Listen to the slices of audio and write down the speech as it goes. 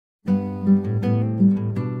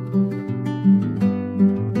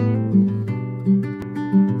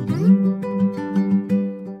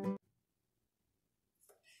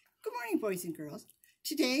boys and girls.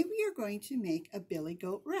 Today we are going to make a billy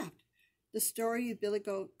goat raft. The story of Billy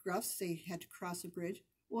Goat Gruffs, they had to cross a bridge.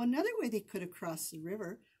 Well, another way they could have crossed the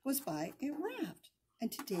river was by a raft.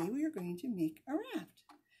 And today we are going to make a raft.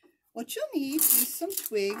 What you'll need is some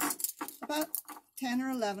twigs, about 10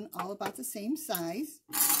 or 11, all about the same size,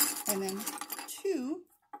 and then 2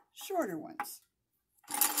 shorter ones.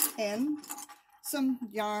 And some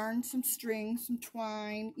yarn, some string, some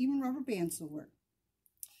twine, even rubber bands will work.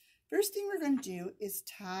 First thing we're going to do is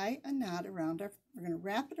tie a knot around we're going to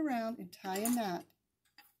wrap it around and tie a knot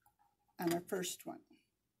on our first one.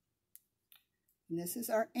 And this is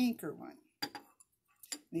our anchor one.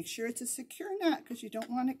 Make sure it's a secure knot because you don't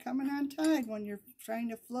want it coming untied when you're trying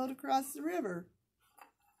to float across the river.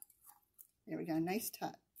 There we got a nice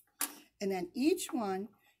tie. And then each one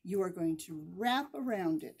you are going to wrap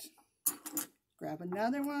around it. Grab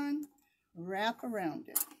another one, wrap around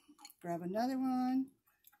it. Grab another one,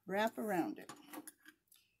 wrap around it.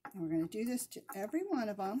 And we're going to do this to every one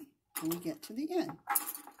of them when we get to the end.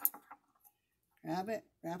 Grab it,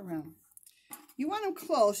 wrap around. You want them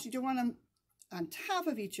close. You don't want them on top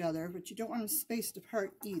of each other, but you don't want them spaced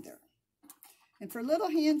apart either. And for little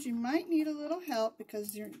hands, you might need a little help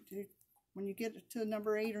because when you get to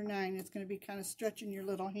number 8 or 9, it's going to be kind of stretching your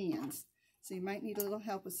little hands. So you might need a little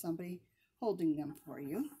help with somebody holding them for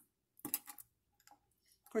you.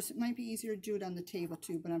 Of course, it might be easier to do it on the table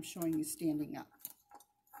too, but I'm showing you standing up.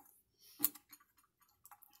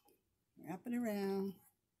 Wrap it around.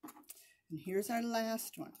 And here's our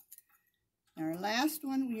last one. Now our last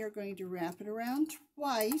one, we are going to wrap it around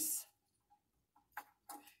twice.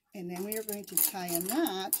 And then we are going to tie a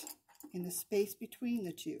knot in the space between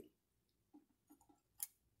the two.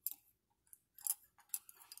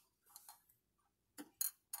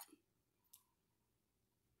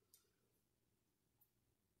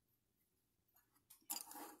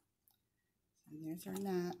 And there's our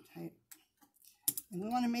knot. And we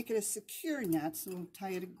want to make it a secure knot, so we'll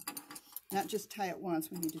tie it, not just tie it once,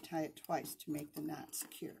 we need to tie it twice to make the knot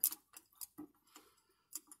secure.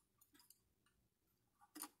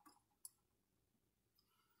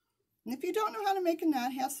 And if you don't know how to make a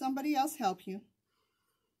knot, have somebody else help you.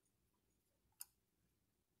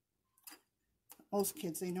 Most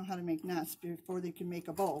kids, they know how to make knots before they can make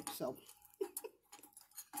a bow, so.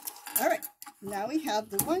 All right, now we have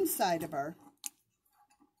the one side of our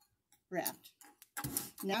raft.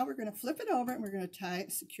 Now we're going to flip it over and we're going to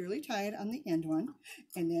securely tie it on the end one,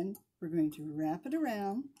 and then we're going to wrap it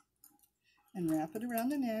around and wrap it around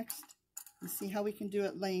the next. You see how we can do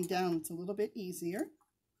it laying down? It's a little bit easier.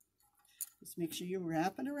 Just make sure you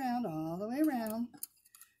wrap it around all the way around.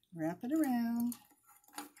 Wrap it around,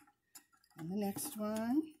 and the next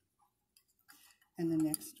one, and the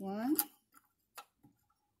next one,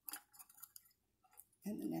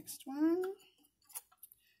 and the next one,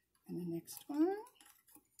 and the next one.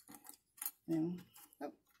 And,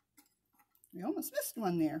 oh, we almost missed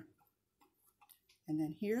one there. And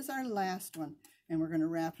then here's our last one. And we're going to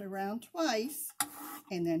wrap it around twice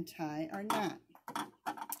and then tie our knot.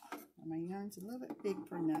 Now my yarn's a little bit big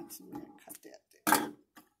for a knot, so we're going to cut that there.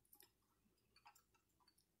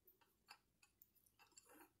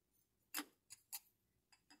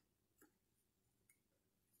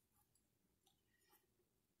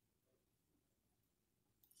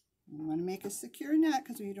 We want to make a secure knot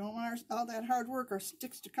because we don't want all that hard work, our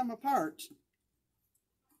sticks to come apart.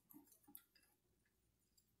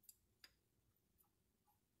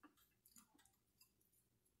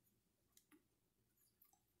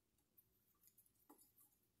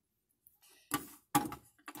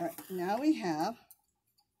 All right, now we have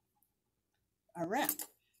our raft.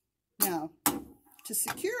 Now, to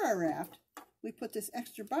secure our raft, we put this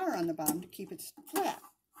extra bar on the bottom to keep it flat.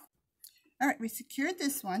 All right, we secured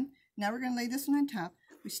this one. Now we're going to lay this one on top.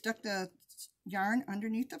 We stuck the yarn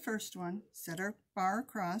underneath the first one, set our bar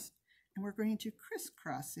across, and we're going to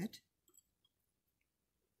crisscross it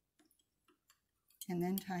and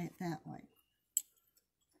then tie it that way.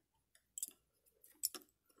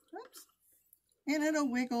 Oops. And it'll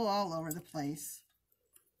wiggle all over the place.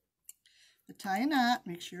 But tie a knot,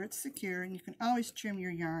 make sure it's secure, and you can always trim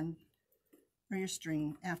your yarn or your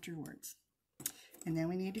string afterwards. And then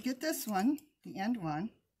we need to get this one, the end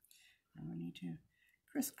one, and we need to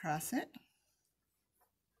crisscross it.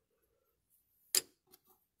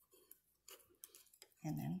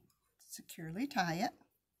 And then securely tie it.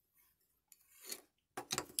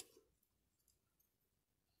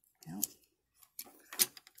 Nope.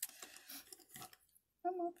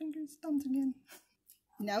 One more fingers, thumbs again.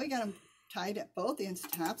 Now we got them tied at both ends,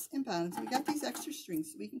 tops and bottoms. We got these extra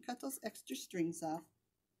strings, so we can cut those extra strings off.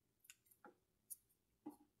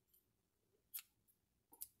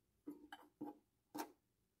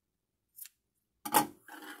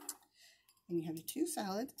 and you have your 2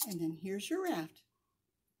 salads, and then here's your raft.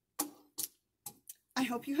 I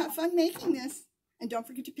hope you have fun making this, and don't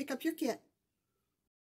forget to pick up your kit.